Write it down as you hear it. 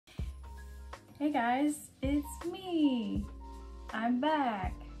Hey guys, it's me! I'm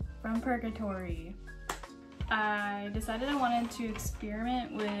back from purgatory. I decided I wanted to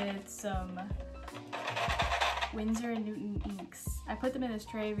experiment with some Winsor and Newton inks. I put them in this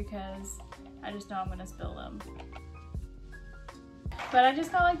tray because I just know I'm gonna spill them. But I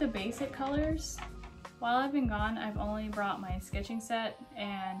just got like the basic colors. While I've been gone, I've only brought my sketching set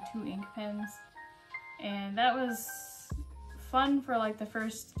and 2 ink pens. And that was fun for like the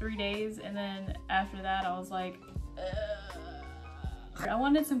first 3 days, and then after that I was like, ugh. I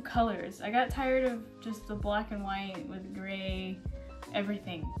wanted some colors. I got tired of just the black and white with gray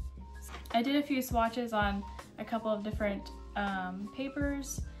everything. I did a few swatches on a couple of different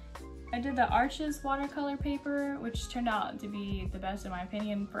papers. I did the Arches watercolor paper, which turned out to be the best in my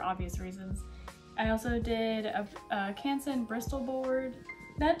opinion for obvious reasons. I also did a Canson Bristol board.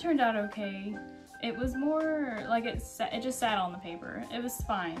 That turned out okay. It was more like it just sat on the paper. It was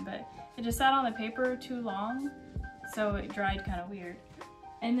fine, but it just sat on the paper too long, so it dried kind of weird.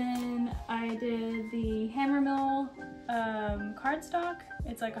 And then I did the Hammermill cardstock.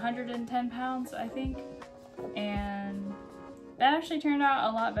 It's like 110 pounds, I think. And that actually turned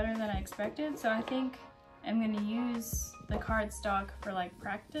out a lot better than I expected, so I think I'm gonna use the cardstock for like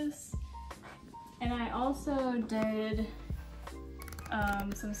practice. And I also did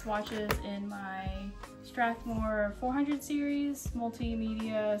some swatches in my Strathmore 400 series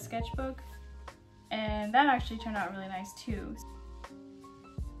multimedia sketchbook, and that actually turned out really nice too.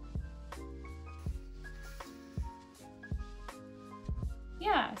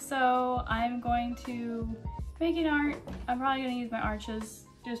 Yeah, so I'm going to make an art. I'm probably going to use my Arches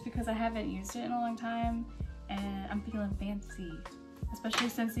just because I haven't used it in a long time and I'm feeling fancy, especially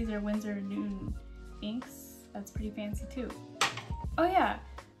since these are Winsor & Newton inks. That's pretty fancy too. Oh yeah,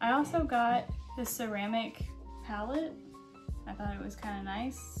 I also got this ceramic palette. I thought it was kind of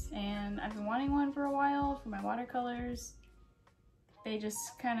nice, and I've been wanting one for a while for my watercolors. They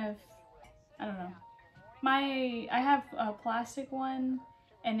just kind of, I don't know. I have a plastic one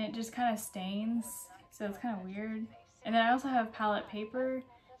and it just kind of stains, so it's kind of weird. And then I also have palette paper,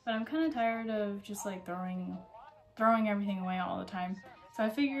 but I'm kind of tired of just like throwing everything away all the time. So I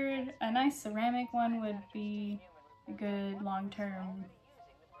figured a nice ceramic one would be a good long-term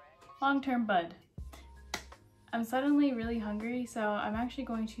bud. I'm suddenly really hungry, so I'm actually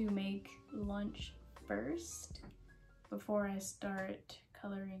going to make lunch first before I start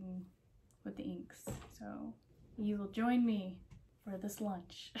coloring with the inks. So you will join me for this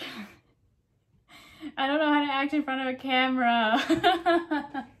lunch. I don't know how to act in front of a camera.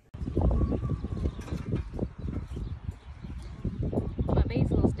 My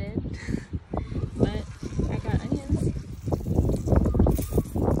basil's dead, but I got onions.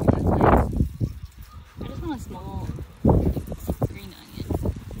 That's nice. I just want a small green onion.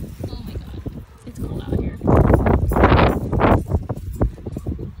 Oh my god, it's cold out here.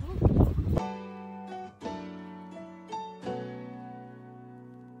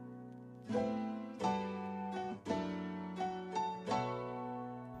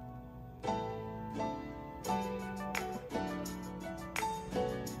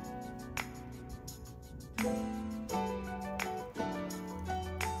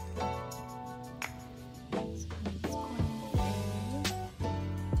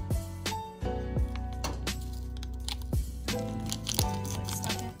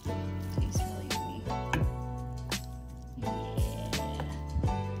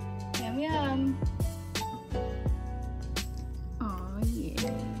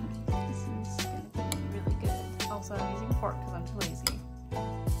 I'm using a fork because I'm too lazy.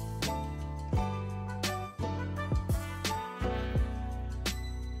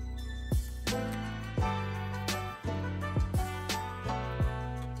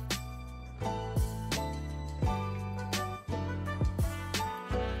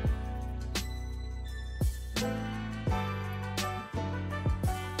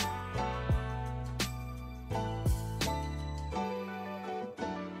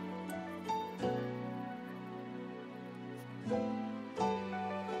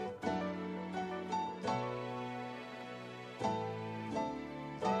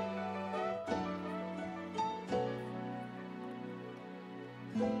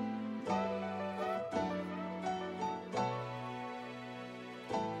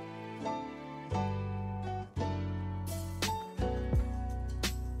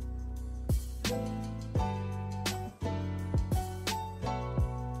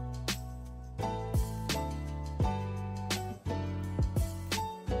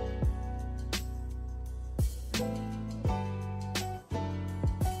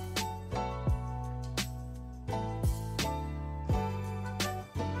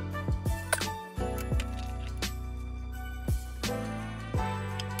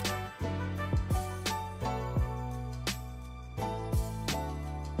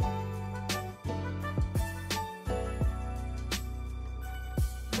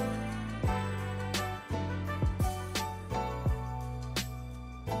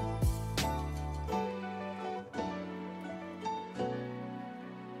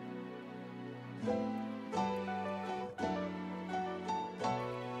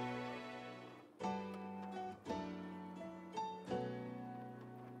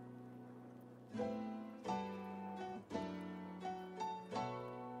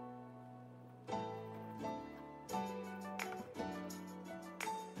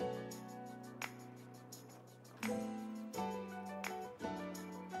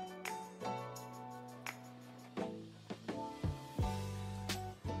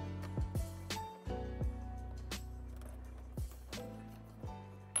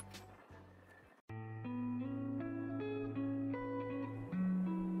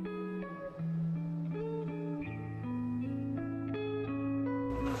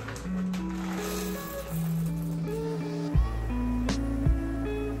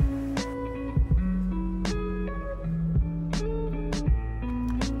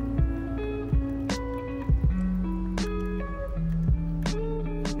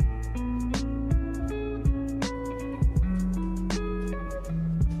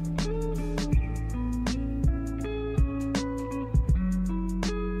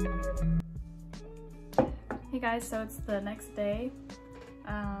 guys, so it's the next day.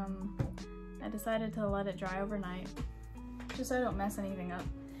 I decided to let it dry overnight just so I don't mess anything up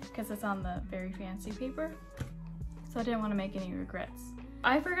because it's on the very fancy paper, so I didn't want to make any regrets.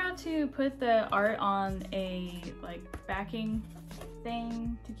 I forgot to put the art on a like backing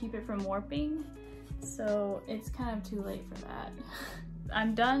thing to keep it from warping, so it's kind of too late for that.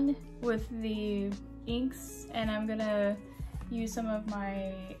 I'm done with the inks and I'm gonna use some of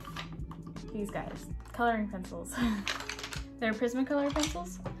these guys, coloring pencils. They're Prismacolor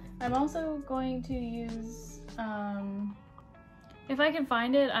pencils. I'm also going to use, if I can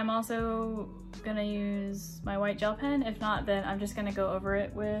find it, I'm also gonna use my white gel pen. If not, then I'm just gonna go over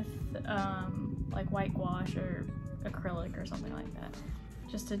it with like white gouache or acrylic or something like that,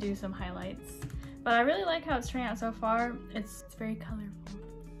 just to do some highlights. But I really like how it's turned out so far. It's very colorful.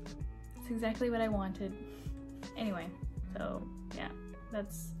 It's exactly what I wanted. Anyway, so yeah,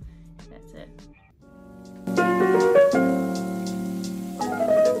 that's it.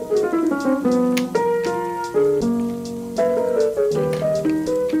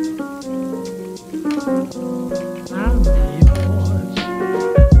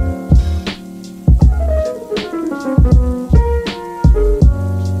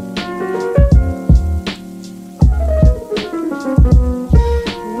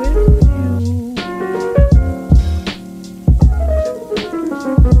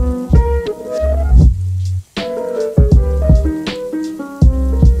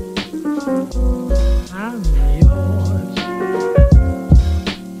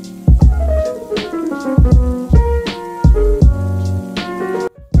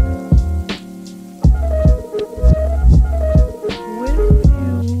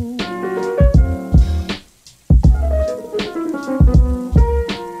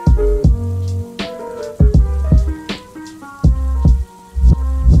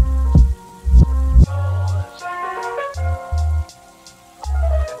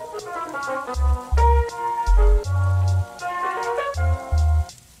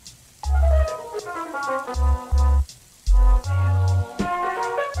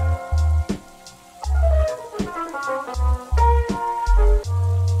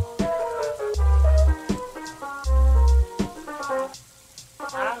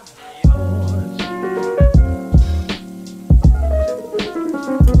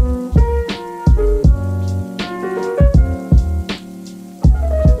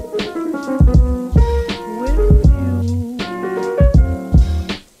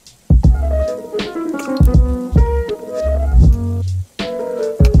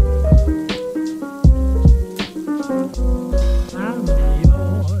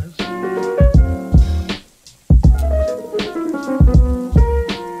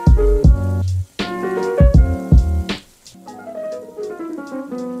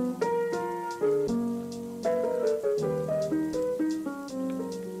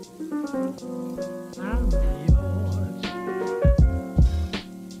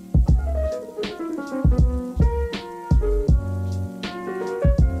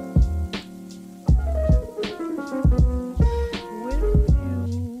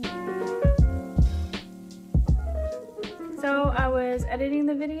 So I was editing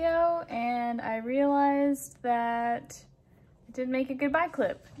the video and I realized that I didn't make a good bye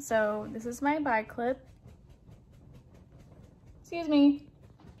clip. So this is my bye clip. Excuse me.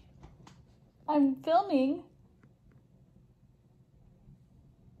 I'm filming.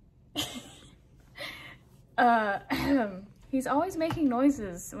 He's always making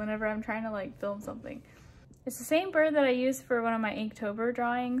noises whenever I'm trying to like film something. It's the same bird that I used for one of my Inktober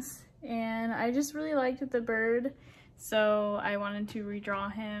drawings, and I just really liked the bird, so I wanted to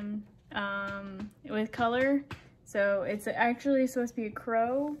redraw him with color. So it's actually supposed to be a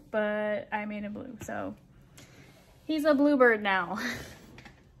crow, but I made him blue, so he's a bluebird now.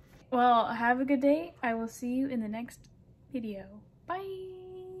 Well, have a good day. I will see you in the next video. Bye!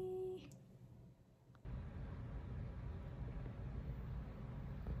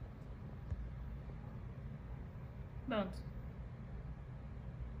 Bones.